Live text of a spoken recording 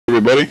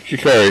everybody,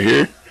 Kikari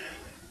here.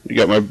 You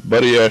got my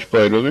buddy Ash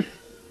playing with me.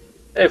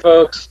 Hey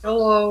folks.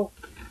 Hello.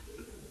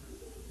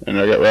 And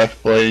I got Raph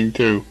playing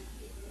too.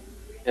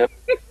 Yep.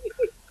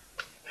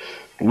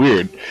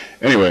 Weird.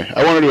 Anyway,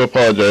 I wanted to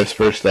apologize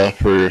first off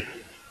for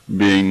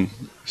being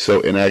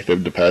so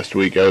inactive the past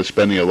week. I was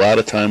spending a lot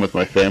of time with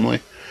my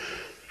family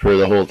for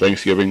the whole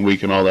Thanksgiving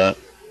week and all that.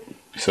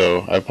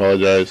 So I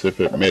apologize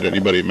if it made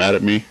anybody mad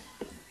at me.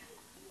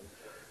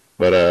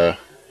 But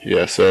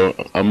yeah, so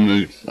I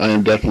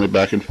am definitely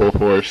back in full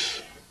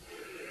force.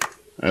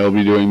 I'll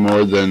be doing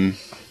more than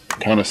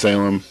Town of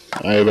Salem.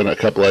 I have a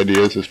couple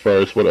ideas as far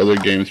as what other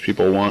games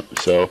people want,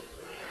 so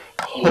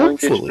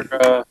hopefully.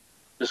 Get your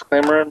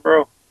disclaimer in,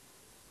 bro.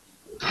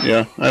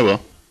 Yeah, I will.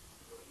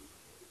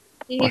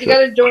 You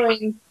gotta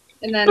join,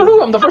 and then...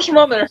 Woohoo, I'm the first one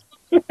on there.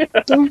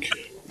 Doink,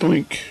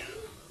 doink.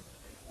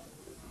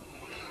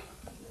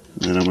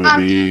 And I'm gonna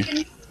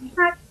be...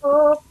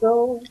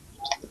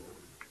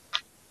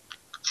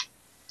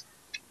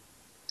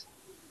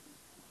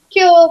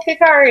 Kill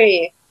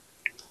Hikari!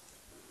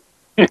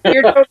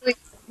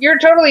 You're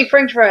totally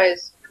French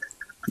fries.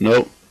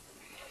 Nope.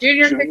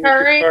 Junior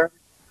Hikari?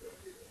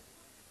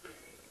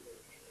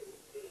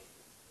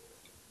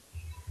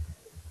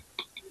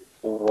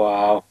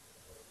 Wow.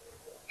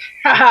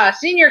 Haha,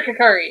 Senior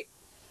Hikari.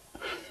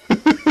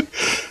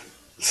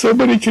 So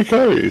many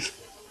Kikaris.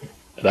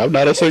 And I'm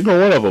not a single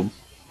one of them.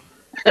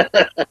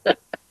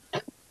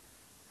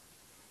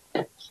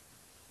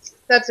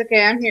 That's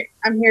okay. I'm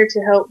here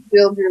to help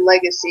build your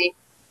legacy.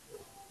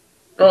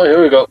 Oh,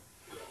 here we go.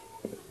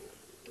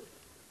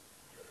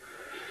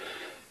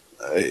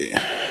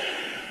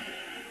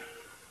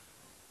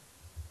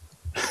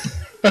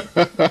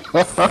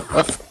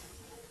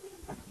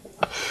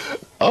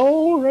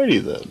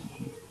 Alrighty then.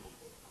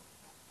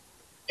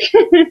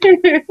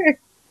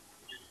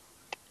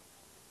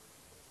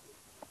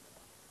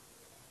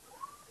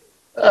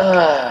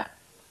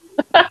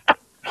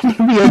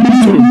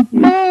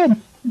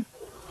 Mom!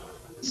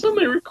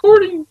 Somebody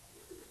recording.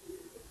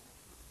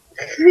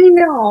 I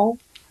know.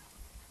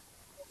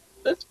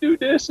 Let's do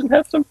this and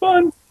have some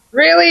fun.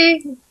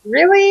 Really?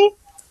 Really?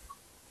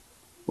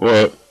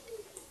 What?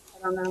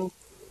 I don't know.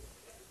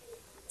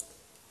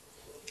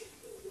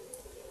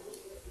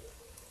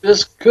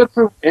 This could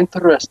prove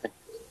interesting.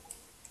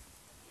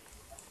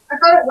 I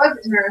thought it was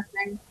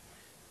interesting.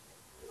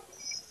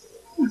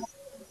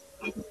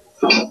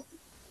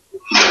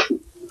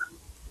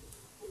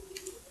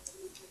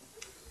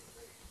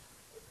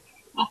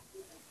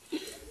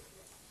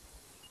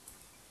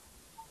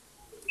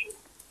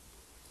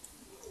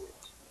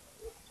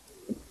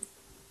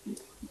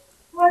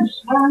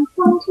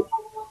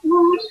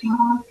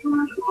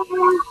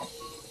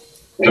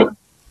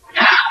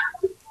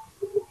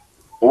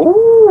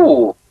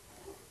 Ooh.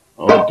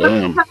 Oh,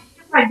 damn.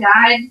 I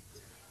died.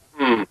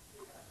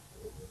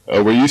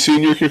 Were you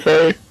Senior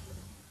Kikari?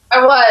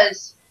 I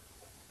was.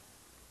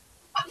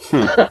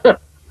 Huh.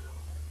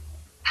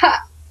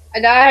 I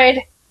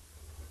died.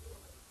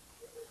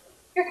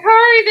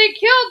 Hikari, they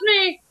killed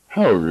me!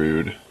 How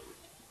rude.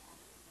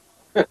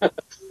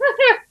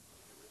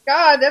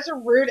 God, that's a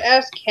rude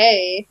ass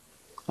K.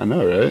 I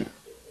know, right?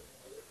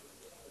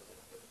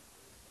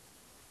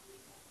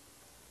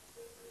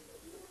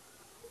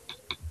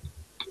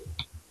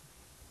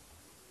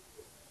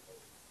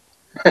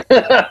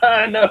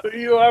 I know who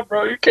you are,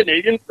 bro. You're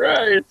Canadian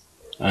fries.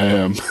 I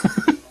am.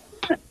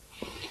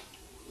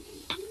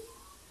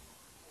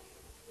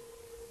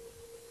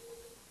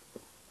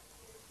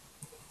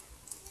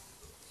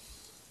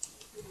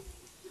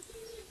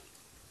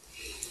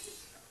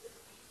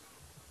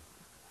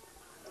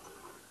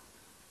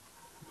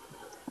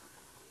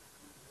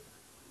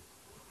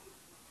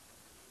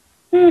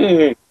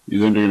 You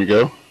think they're gonna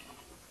go?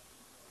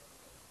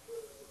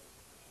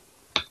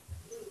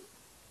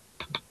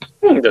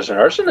 There's an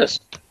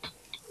arsonist.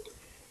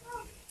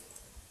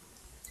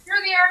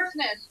 You're the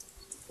arsonist.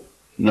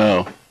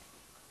 No.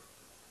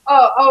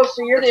 Oh,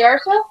 so you're the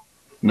arsonist?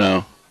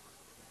 No.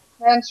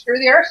 Then screw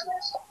the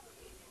arsonist.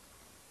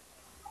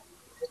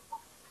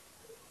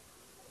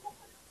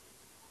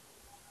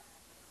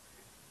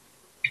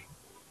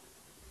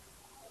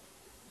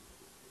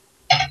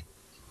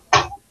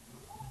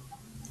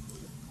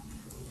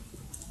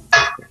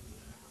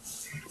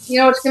 You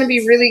know what's going to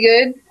be really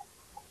good?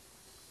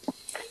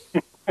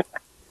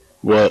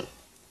 What?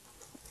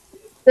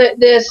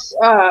 This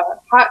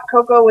hot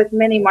cocoa with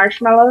mini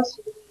marshmallows.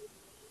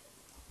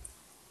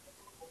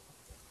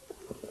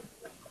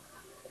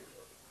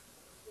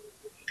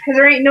 Because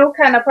there ain't no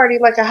kind of party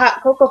like a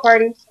hot cocoa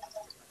party.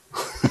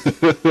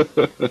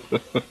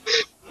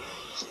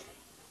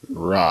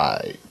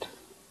 Right.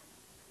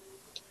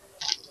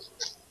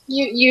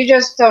 You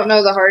just don't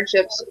know the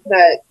hardships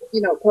that,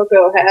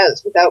 cocoa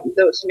has without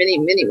those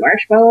mini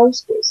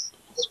marshmallows.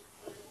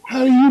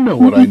 How do you know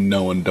what I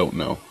know and don't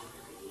know?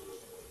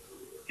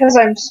 Because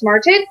I'm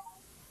smarted.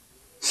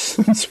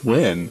 Since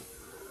when?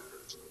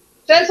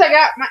 Since I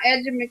got my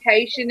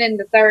education in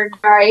the 3rd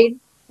grade.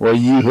 Were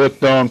you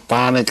hooked on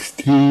phonics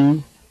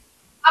too?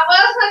 I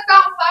was hooked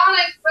on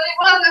phonics, but it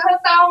wasn't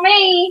hooked on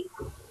me.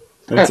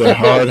 It's a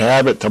hard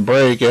habit to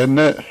break, isn't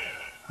it?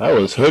 I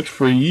was hooked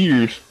for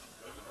years.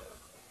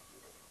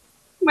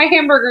 My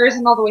hamburger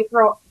isn't all the way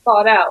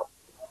thawed out.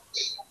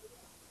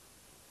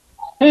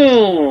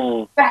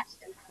 That's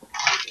okay.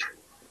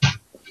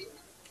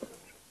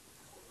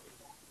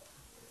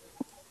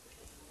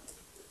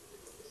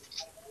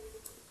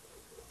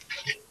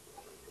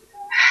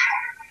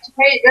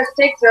 It just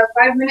takes a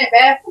 5-minute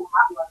bath and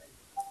hot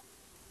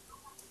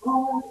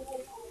water.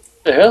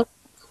 The hell?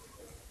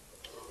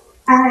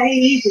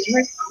 I just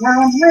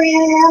remember.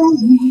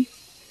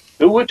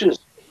 Two witches.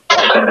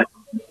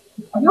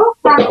 No,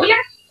 from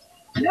here.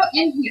 No,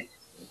 in here.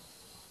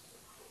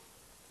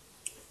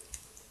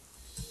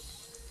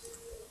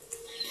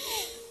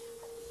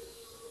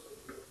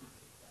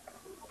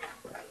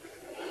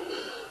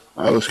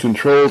 I was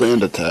controlled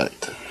and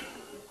attacked.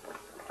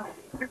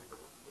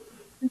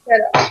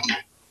 Shut up.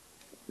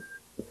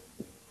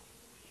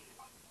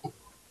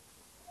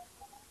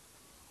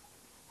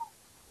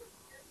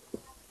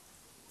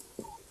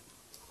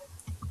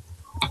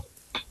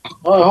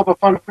 Well, I hope I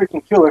find a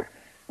freaking killer.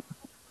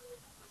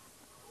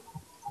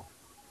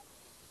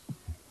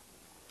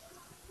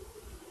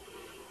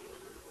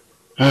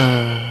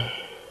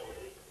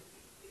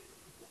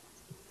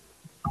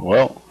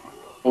 Well,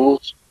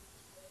 Fools.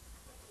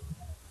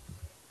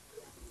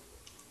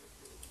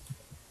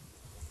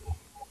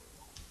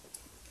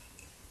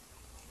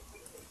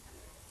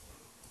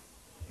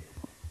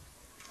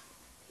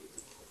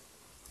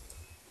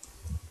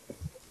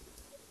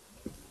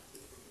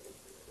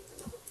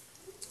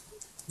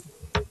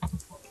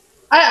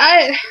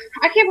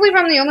 I can't believe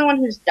I'm the only one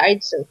who's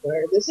died so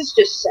far. This is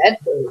just sad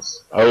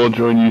face. I will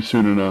join you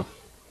soon enough.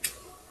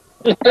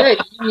 Good,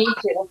 you need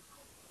to.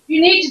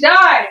 You need to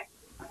die.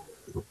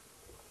 Sounds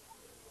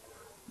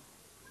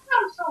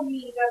so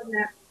mean, doesn't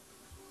it?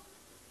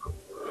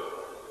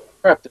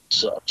 Crap, that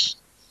sucks.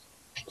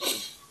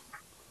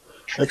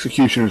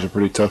 Executioner's a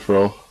pretty tough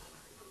role.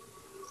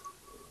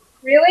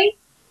 Really?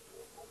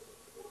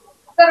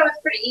 I thought it was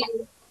pretty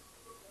easy.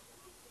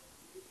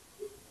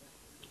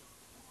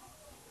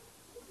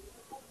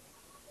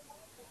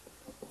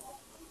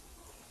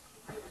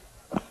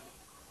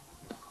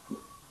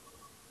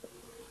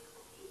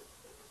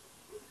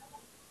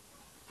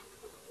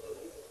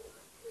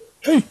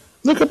 Hey,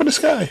 look up in the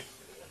sky. Is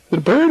it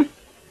a bird?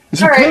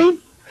 Is it All a right.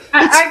 plane?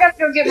 I gotta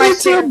go get my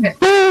It's a cigarette.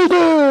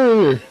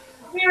 boulder!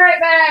 I'll be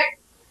right back.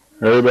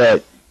 Hurry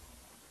back.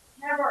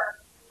 Never.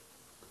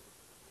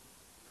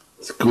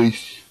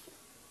 Squeeze.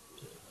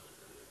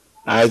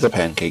 Eyes a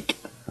pancake.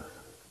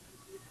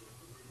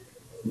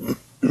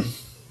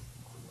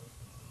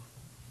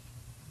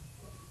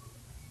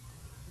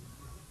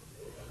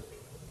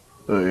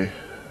 Okay.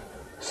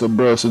 So,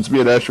 bro, since me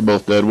and Ash are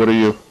both dead, what are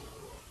you?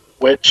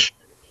 Witch.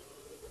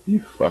 You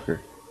fucker.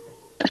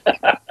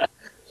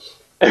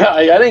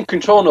 I didn't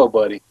control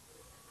nobody.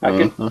 I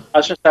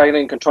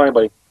didn't control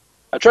anybody.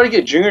 I tried to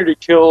get Junior to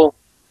kill.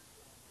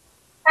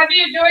 Have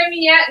you joined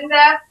me yet in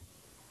death?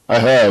 I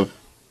have.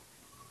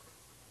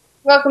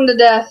 Welcome to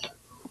death.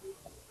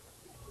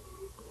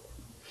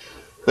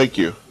 Thank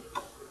you.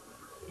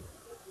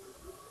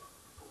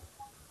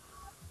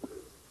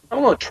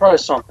 I'm gonna try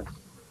something.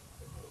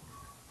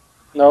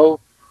 No,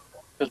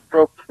 it's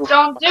broke.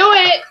 Don't do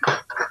it.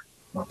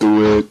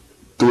 Do it.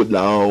 Do it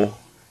now.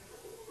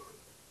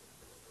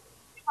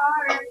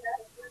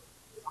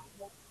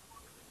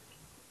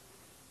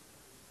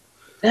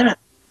 Damn it!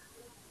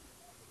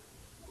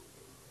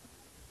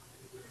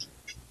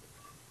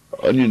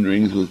 Onion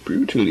Rings was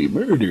brutally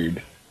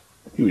murdered.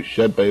 He was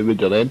shot by a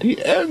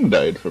vigilante and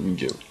died from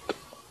guilt.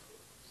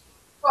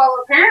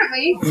 Well,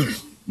 apparently.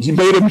 You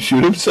made him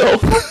shoot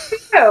himself?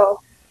 Oh.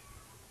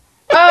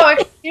 Oh,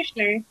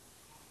 executioner.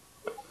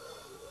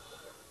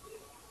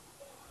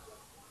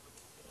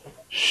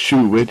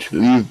 Shoo, witch,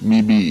 leave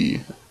me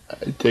be.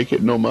 I take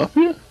it no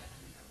mafia?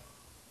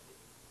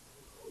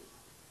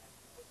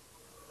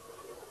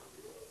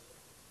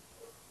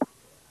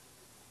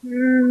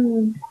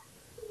 Mm.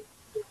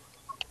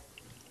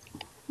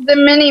 The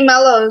mini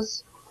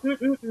mellows.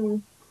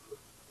 Mm-mm-mm.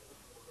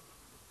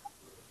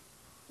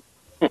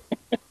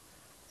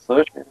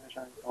 Search me,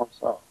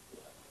 so.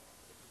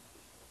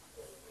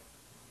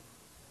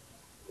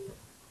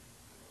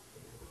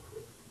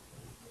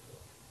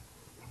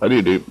 I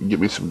need to get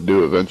me some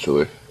dew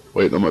eventually.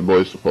 Waiting on my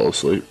boys to fall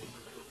asleep.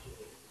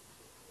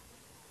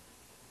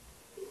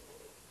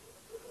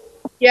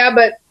 Yeah,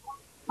 but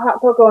hot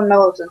cocoa and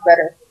mellows is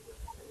better.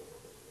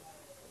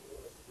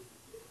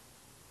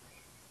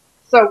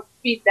 So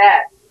beat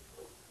that.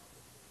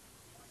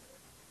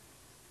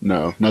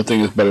 No,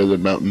 nothing is better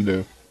than Mountain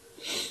Dew.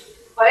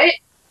 What?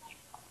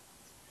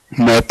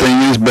 Nothing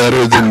is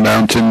better than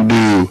Mountain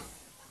Dew.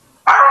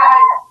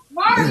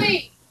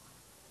 Marley!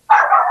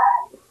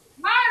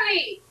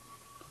 Marley!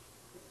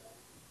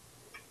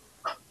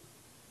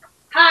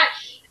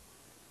 Hush!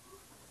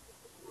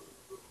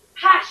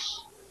 Hush!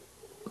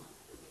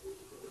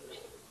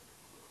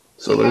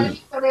 So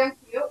there's So damn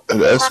cute.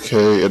 an SK,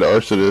 an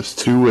arsonist,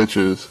 2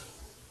 witches,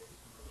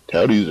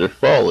 Touties are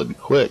falling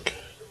quick.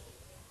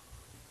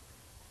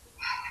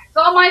 It's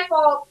all my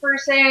fault for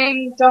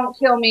saying, don't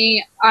kill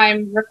me,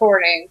 I'm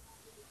recording.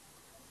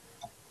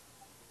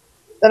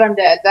 That I'm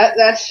dead.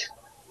 That's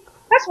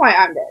why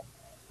I'm dead.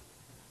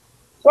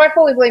 So I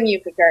fully blame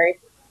you, Kakari.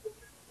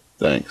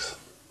 Thanks.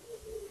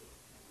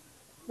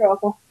 You're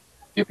welcome.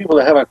 A few people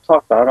that haven't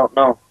talked, I don't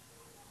know.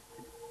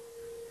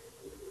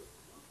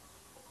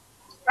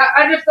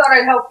 I just thought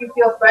I'd help you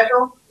feel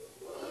special.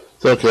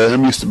 It's okay.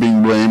 I'm used to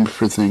being blamed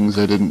for things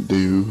I didn't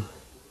do.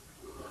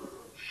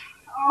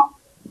 Oh.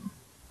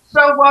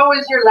 So what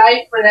was your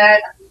life for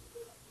that?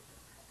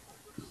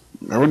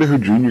 I wonder who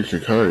Junior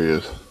Kakari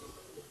is.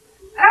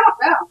 I don't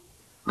know.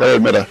 I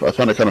admit, I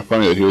found it kind of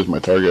funny that he was my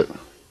target.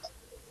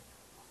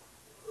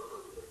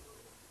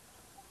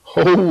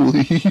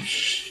 Holy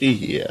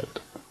shit.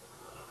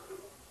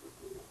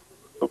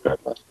 Okay,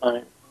 last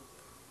night.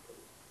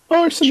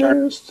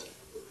 Arsonist.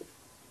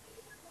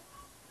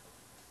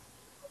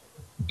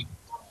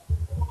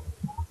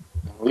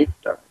 Leaf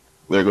died.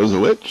 There goes a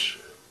witch.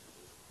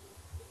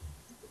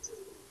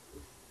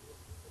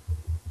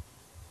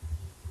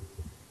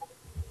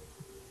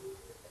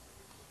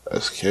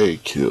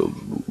 SK killed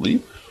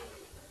Leaf.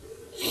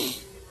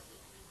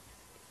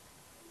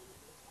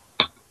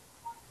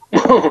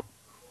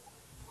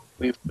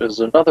 Leaf is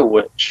another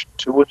witch.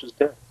 2 witches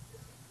dead.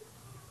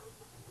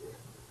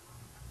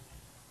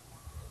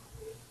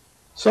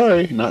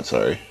 Sorry, not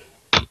sorry.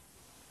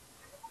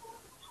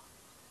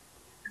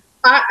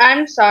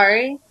 I'm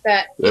sorry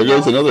that. There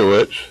goes another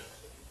witch.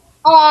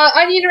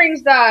 Aw, Onion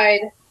Rings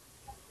died.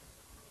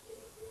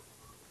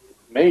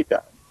 May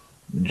died.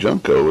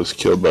 Junko was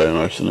killed by an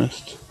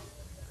arsonist.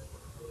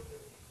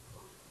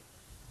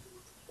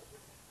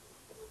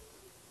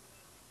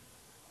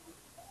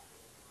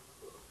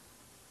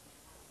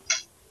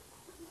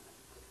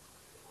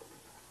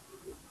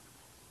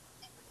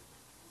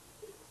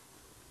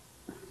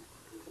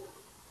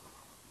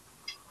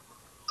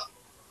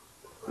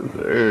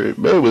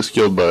 May was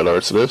killed by an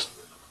arsonist.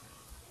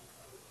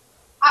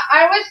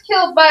 I was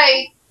killed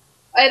by.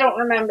 I don't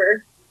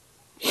remember.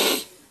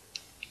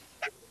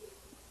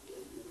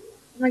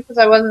 Because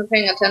I wasn't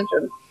paying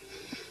attention.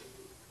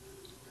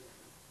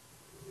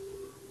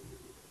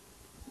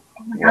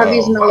 Oh my god,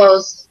 these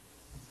mellows.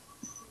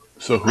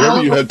 So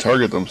whoever you had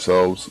target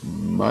themselves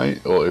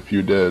might, well, if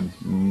you did,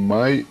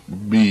 might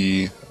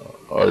be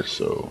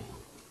Arso.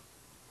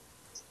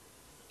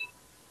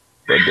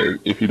 But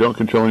if you don't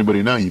control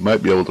anybody now, you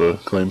might be able to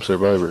claim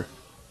survivor.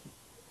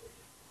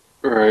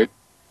 Right.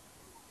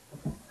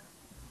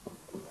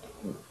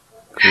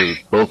 Because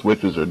both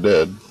witches are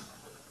dead.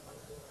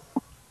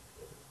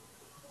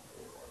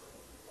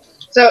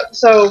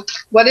 So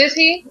what is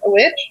he? A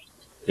witch?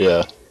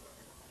 Yeah.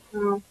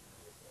 Oh.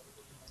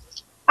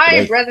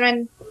 Hi,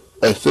 brethren.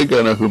 I think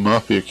I know who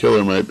Mafia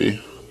Killer might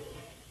be.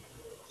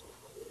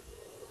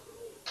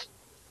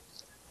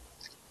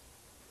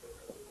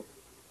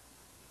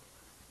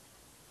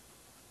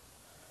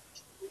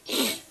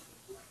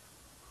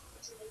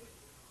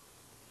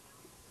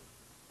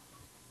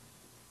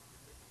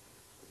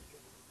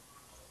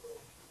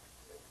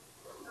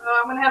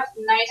 I'm gonna have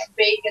some nice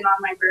bacon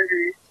on my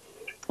burger.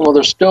 Well,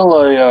 there's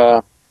still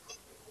a.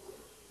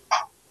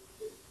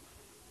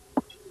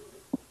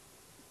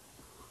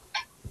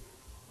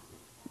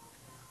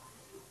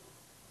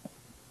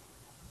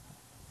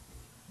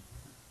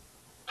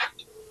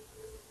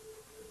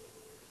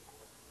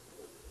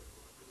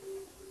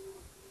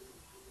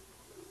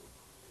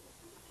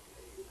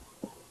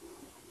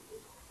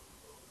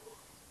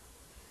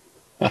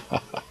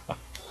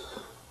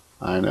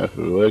 I know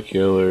who a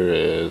killer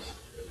is.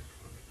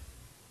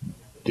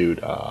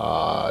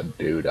 Doo-dah,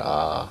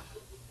 doo-dah.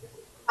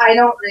 I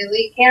don't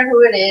really care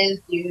who it is,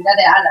 dude.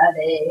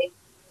 Da-da-da-da.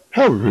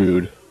 How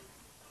rude.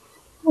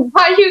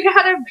 Why you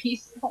gotta be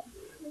so...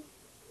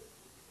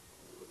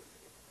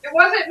 It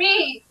wasn't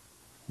me.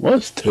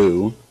 Was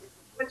two.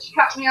 Which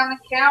cut me on the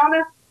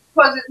counter.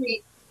 Wasn't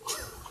me.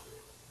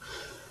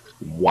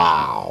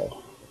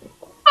 Wow.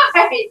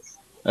 Right.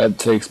 That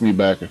takes me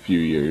back a few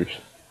years.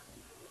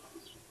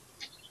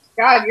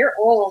 God, you're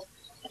old.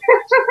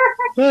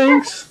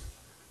 Thanks.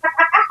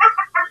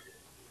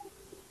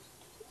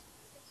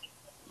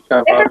 Kind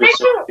of Come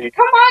obviously.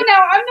 on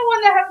now, I'm the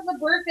one that has the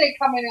birthday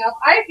coming up.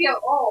 I feel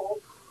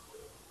old.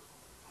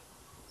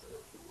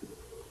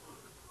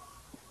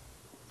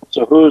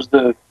 So who's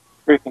the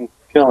freaking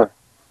killer?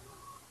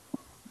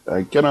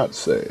 I cannot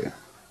say.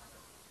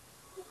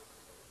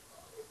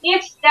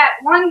 It's that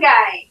one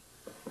guy.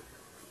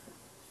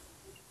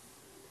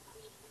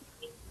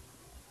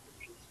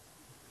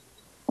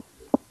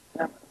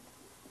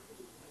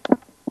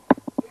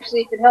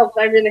 Actually, if it helps,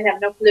 I really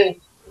have no clue.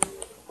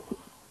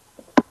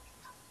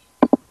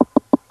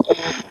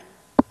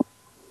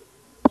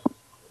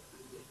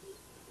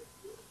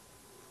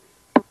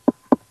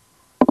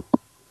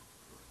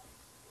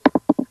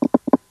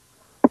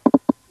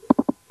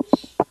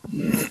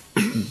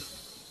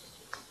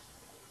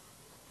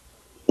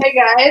 Hey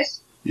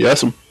guys.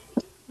 Yes.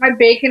 My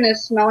bacon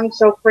is smelling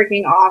so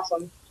freaking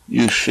awesome.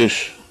 You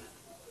shish.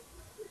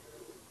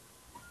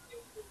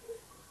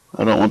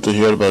 I don't want to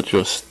hear about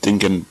your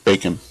stinking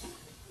bacon.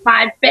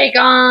 My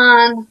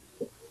bacon!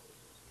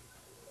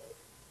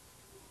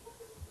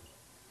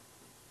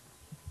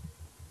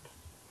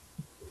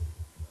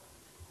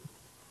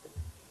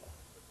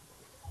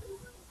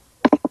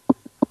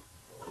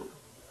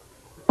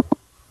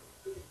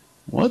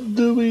 What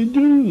do we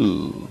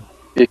do?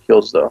 Get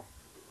kills though.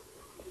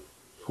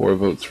 4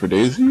 votes for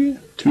Daisy,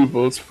 2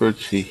 votes for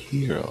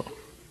Chihiro.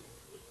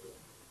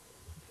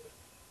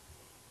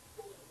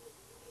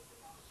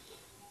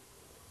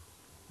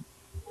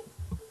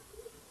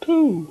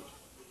 Two.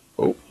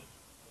 Oh,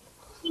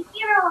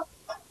 Chihiro.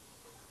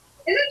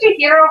 Isn't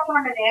Chihiro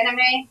from an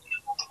anime?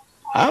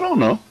 I don't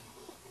know.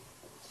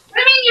 What do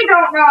you mean you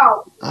don't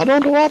know? I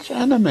don't watch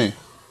anime.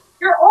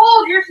 You're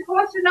old. You're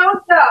supposed to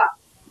know stuff.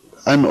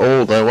 I'm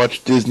old. I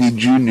watch Disney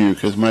Junior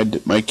because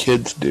my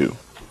kids do.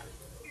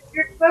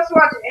 You're supposed to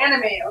watch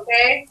anime,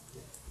 okay?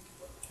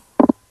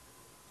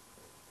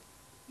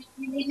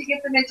 You need to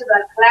get them into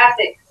the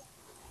classics.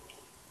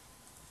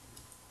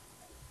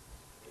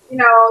 You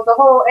know, the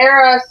whole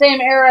era,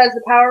 same era as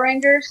the Power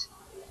Rangers.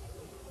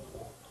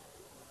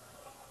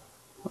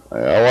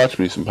 I watch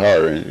me some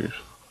Power Rangers.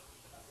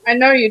 I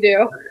know you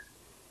do.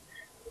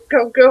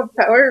 Go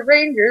Power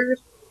Rangers.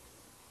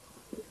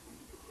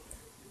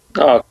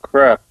 Oh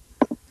crap!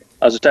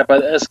 I was attacked by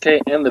the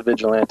SK and the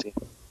Vigilante.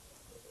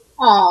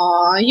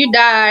 Aw, you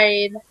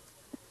died.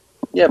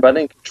 Yeah, but I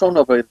didn't control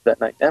nobody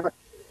that night. Damn it!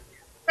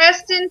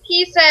 Rest in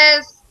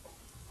pieces.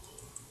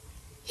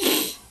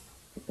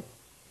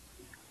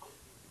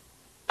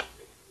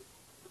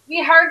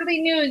 We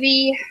hardly knew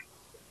thee.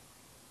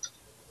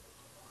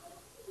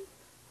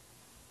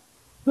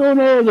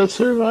 No, the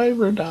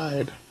survivor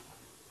died.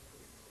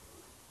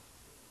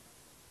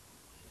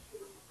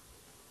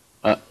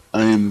 I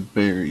am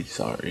very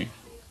sorry.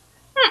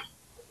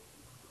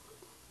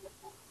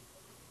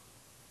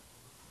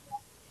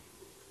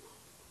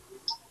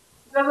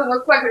 Doesn't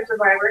look like a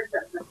survivor.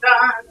 Dun, dun,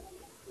 dun.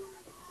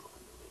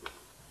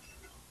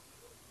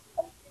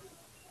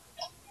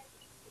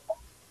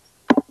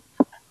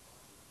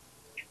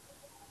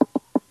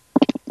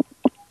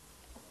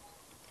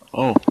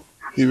 Oh,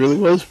 he really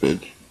was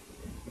bitch.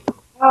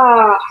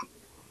 Ah,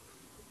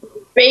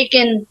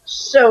 bacon,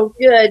 so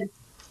good.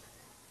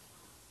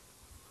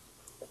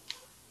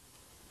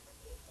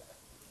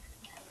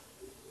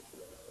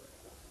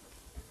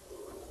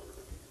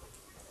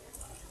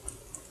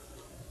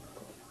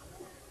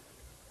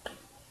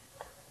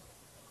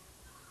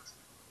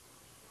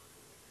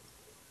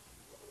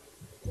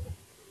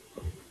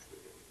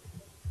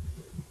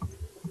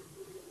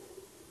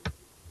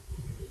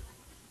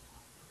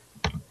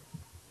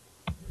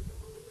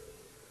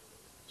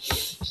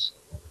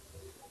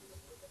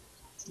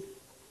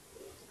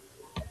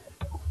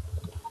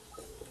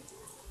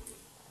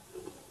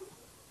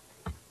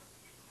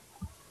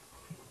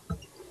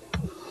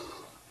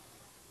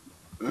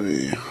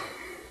 Hey.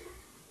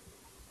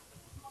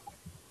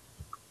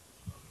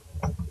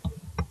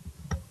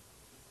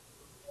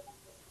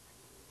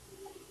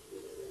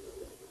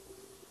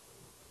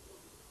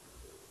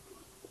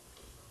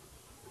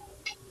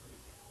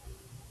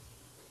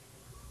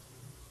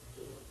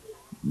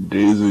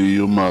 Daisy,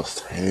 you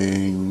must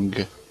hang.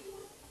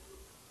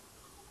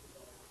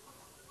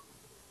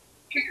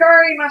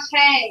 Kikari must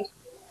hang.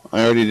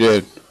 I already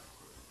did.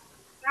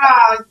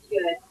 Ah,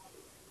 good.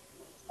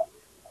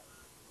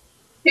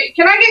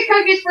 Can I get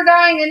cookies for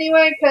dying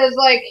anyway? Because,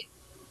 like,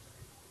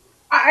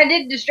 I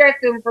did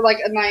distract them for, like,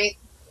 a night.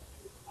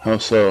 How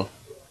so?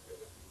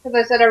 Because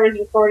I said I was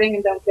recording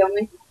and don't kill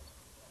me.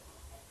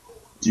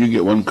 You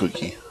get 1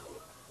 cookie.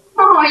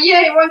 Oh,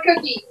 yay, 1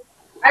 cookie.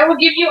 I will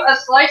give you a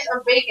slice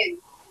of bacon.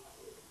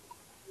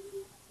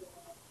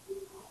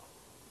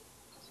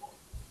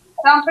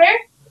 Sound fair?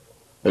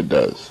 It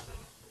does.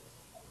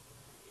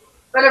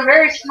 But a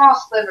very small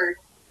sliver.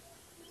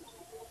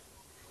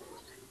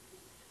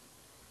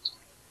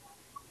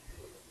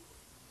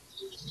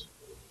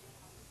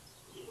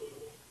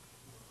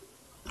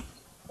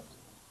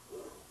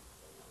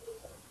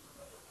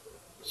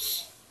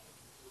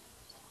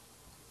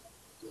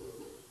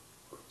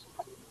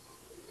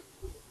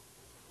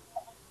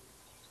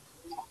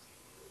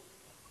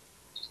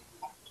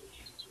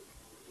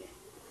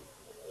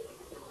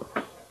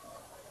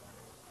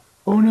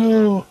 Oh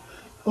no!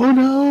 Oh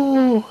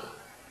no!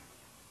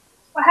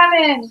 What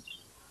happened?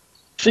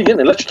 She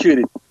getting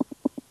electrocuted.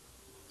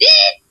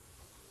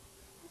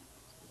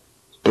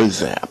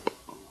 Bazap.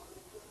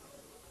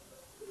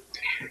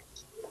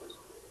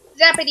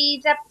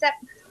 Zappity, zap, zap.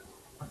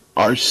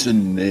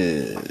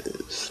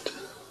 Arsonist.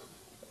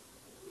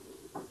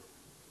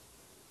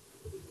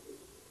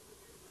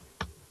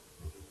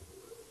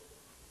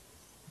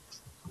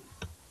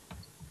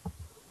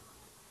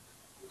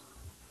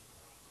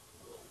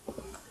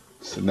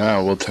 So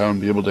now will town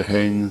be able to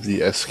hang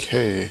the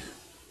SK?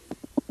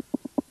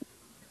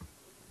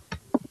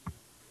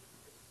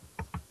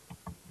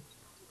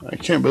 I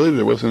can't believe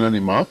there wasn't any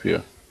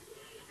mafia.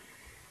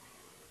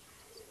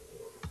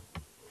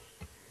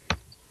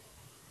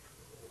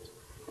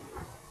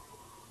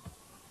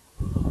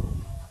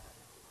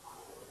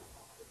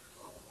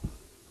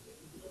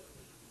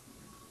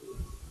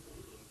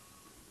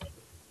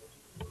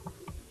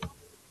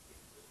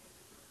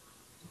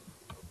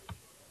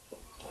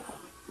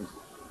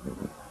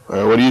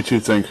 What do you two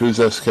think? Who's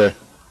SK?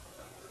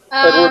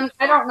 Edward.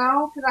 I don't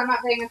know because I'm not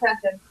paying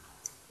attention.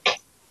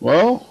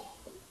 Well,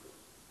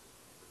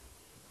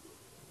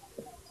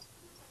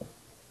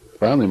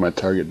 finally my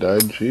target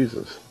died.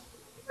 Jesus.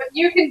 But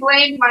you can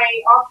blame my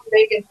Austin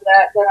Bacon for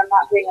that I'm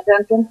not paying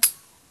attention.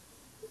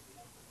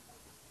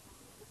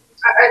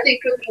 I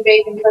think cooking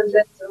bacon comes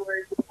in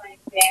over playing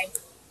the game.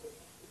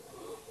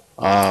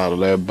 Ah,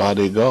 the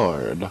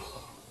bodyguard.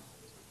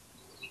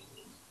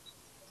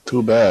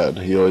 Too bad.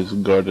 He always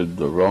guarded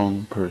the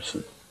wrong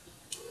person.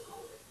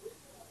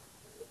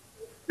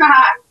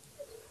 Haha.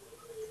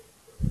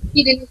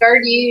 He didn't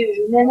guard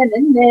you. Na, na, na,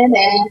 na,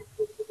 na.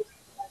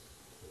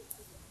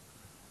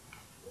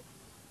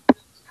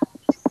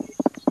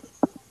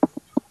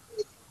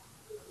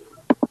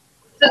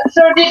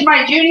 So did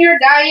my junior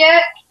die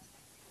yet?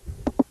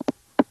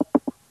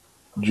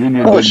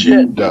 Junior Oh, did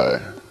shit.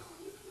 die.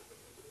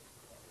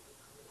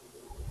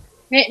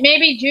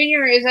 Maybe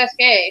Junior is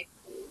SK.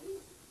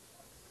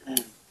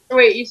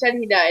 Wait, you said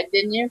he died,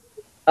 didn't you?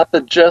 Not the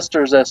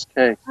Jester's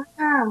SK.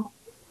 Oh.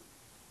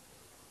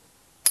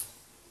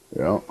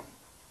 Yeah.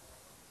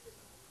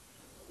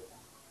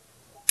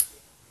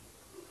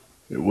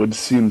 It would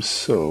seem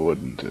so,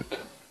 wouldn't it?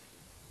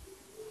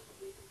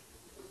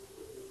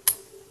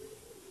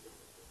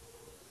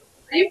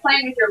 Are you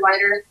playing with your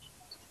lighter?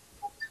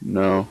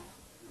 No.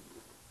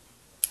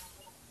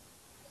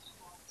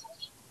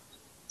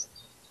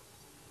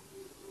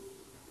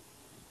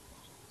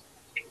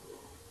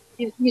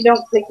 You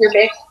don't click your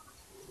base?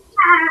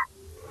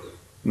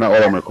 Not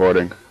while I'm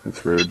recording.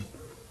 It's rude.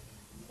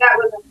 That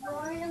was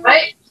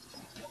right?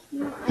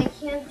 I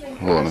can't drink.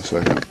 Hold on a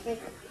second.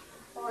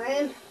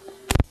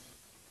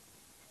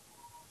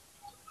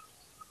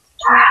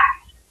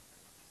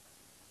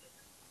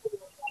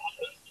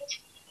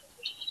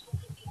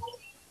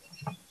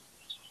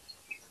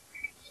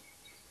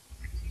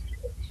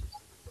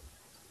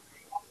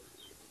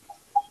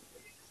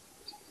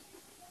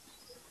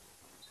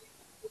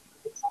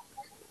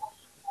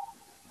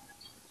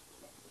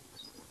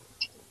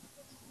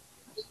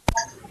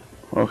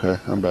 Okay,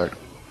 I'm back.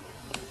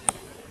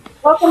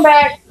 Welcome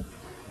back.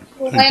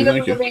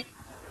 Thank you.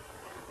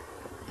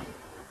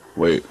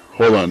 Wait,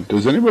 hold on.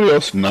 Does anybody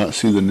else not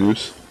see the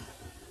news?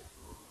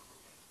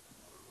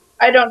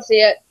 I don't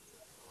see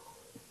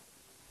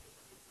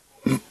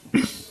it.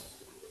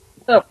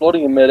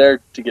 Floating in midair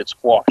to get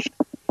squashed.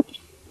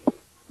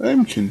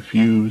 I'm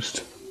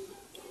confused.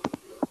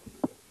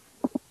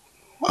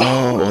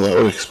 Oh, well, that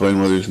would explain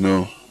why there's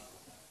no...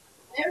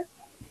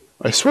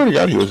 I swear to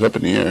God he was up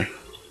in the air.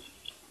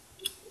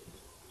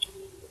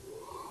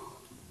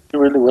 He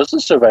really was a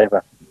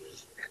survivor.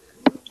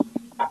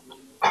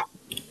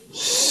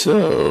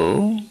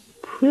 So,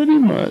 pretty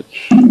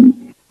much...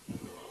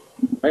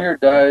 Mayor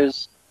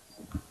dies.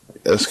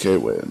 SK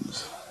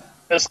wins.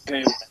 SK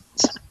wins.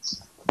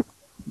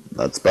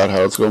 That's about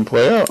how it's going to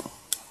play out.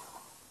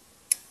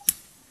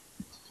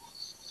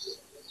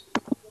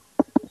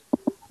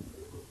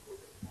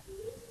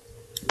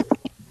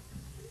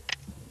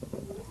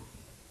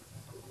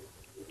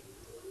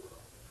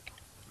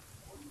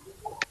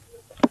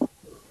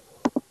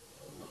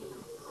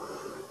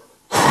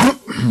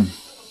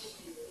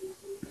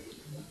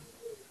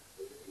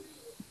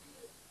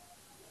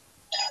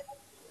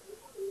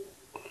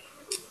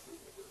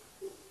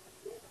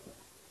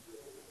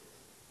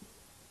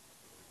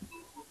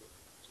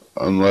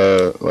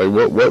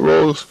 What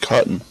role is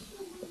Cotton?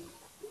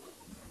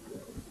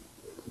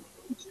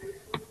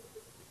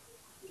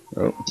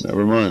 Oh,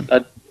 never mind.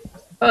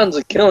 Cotton's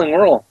a killing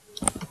role.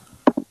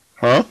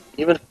 Huh?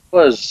 Even if it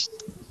was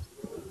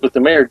with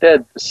the mayor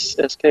dead,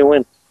 SK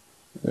win.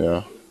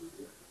 Yeah.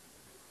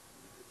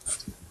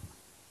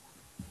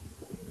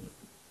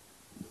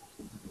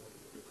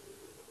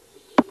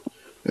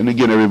 And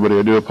again, everybody,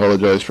 I do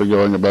apologize for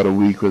going about a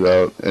week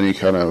without any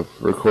kind of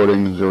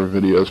recordings or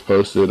videos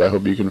posted. I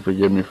hope you can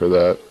forgive me for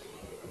that.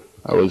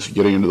 I was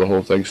getting into the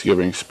whole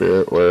Thanksgiving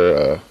spirit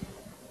where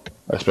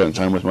I spent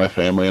time with my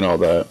family and all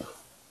that.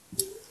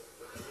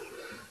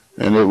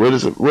 And it would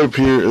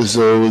appear as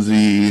though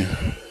the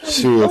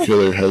serial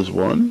killer has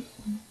won.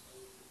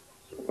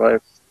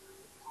 Right.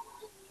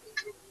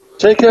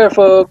 Take care,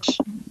 folks.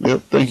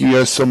 Yep, thank you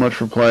guys so much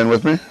for playing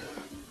with me.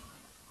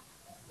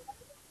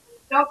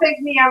 Don't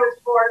think me, I was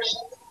forced.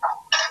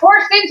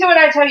 Forced into it,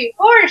 I tell you.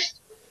 Forced!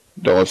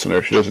 Don't listen to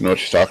her. She doesn't know what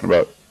she's talking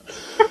about.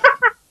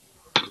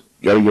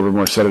 Gotta give her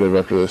more sedative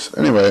after this.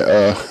 Anyway,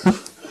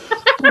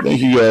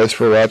 thank you guys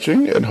for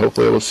watching, and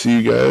hopefully I will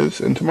see you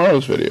guys in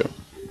tomorrow's video.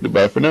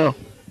 Goodbye for now.